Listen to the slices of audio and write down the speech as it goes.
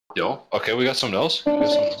Yo, okay, we got something else. We got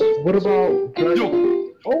something else. What about...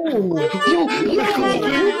 Yo! Oh! Yo!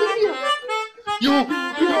 Megalovania! Yo!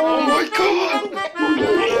 Oh my god!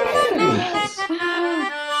 Yes!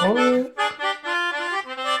 Oh!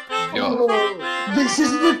 Yo, Oh, this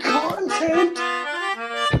is the content!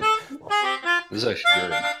 this is actually great.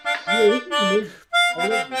 Yeah, this is amazing. I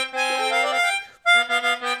love this.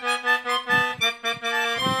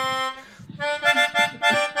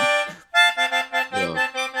 Yo.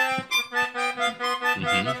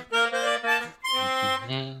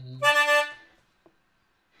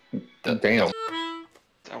 Damn.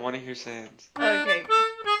 I want to hear sounds. Okay.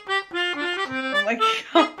 Oh my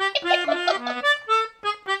god.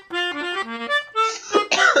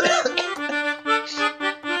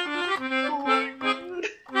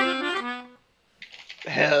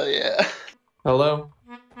 Hell yeah. Hello?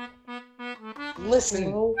 Listen.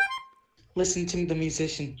 Hello? Listen to the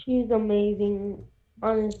musician. She's amazing,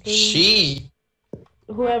 honestly. She?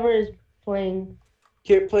 Whoever is playing.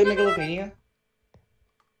 Here, play Megalovania.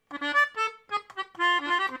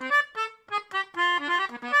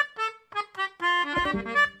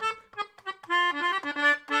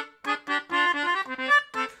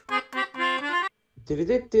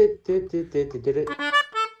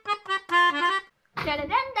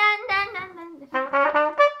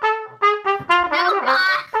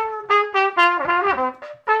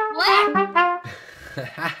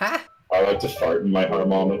 I like to fart in my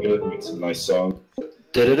harmonica. It makes a nice song. What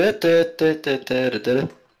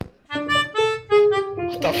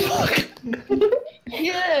the fuck?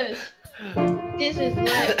 Yes! This is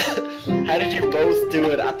lit. How did you both do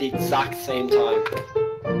it at the exact same time?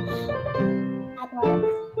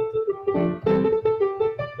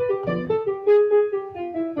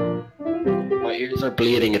 My ears are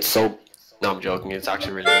bleeding, it's so... No, I'm joking, it's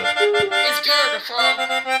actually really good. It's good,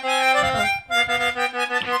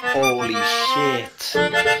 Holy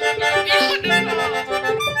shit.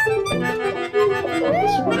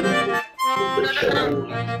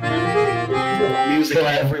 Music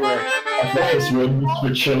everywhere. I thought this room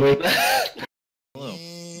for chilling. Hello,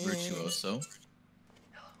 Virtuoso.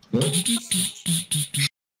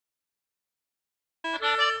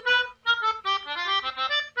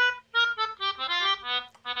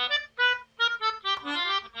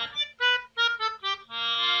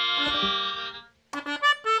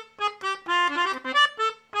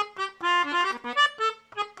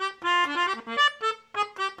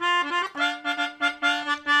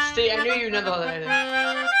 See, I knew you'd never let it.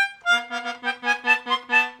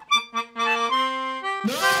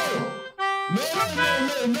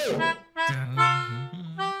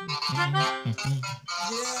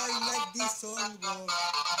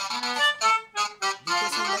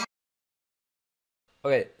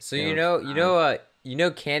 Okay, so you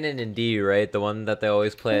know Canon and D, right? The one that they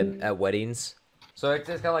always play at weddings. So it's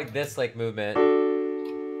just got like this like movement.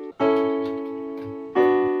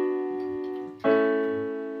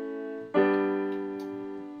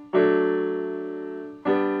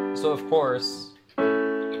 So of course.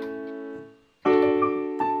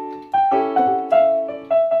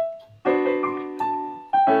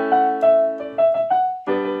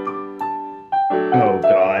 Oh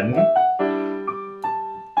god.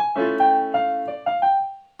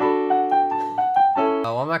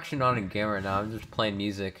 Oh, I'm actually not a gamer now. I'm just playing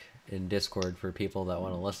music in Discord for people that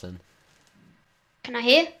want to listen. Can I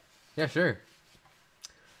hear? Yeah, sure.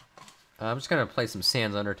 I'm just gonna play some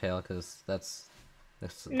Sans Undertale because that's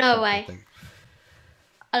No way. something.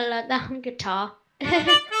 I learned that on guitar.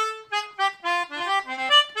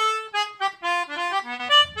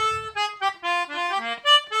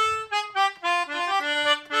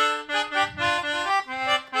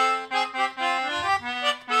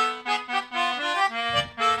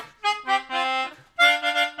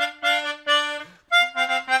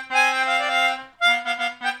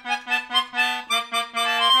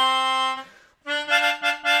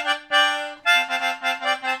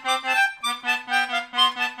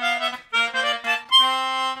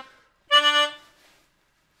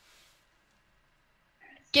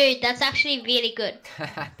 Dude, that's actually really good.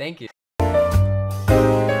 Thank you.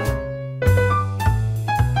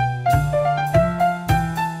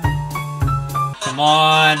 Come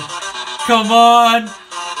on! Come on!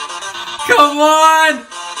 Come on!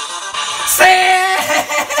 Say it!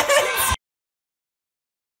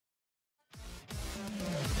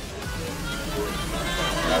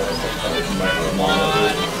 My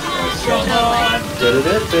harmonica. Come on!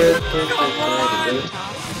 Come on.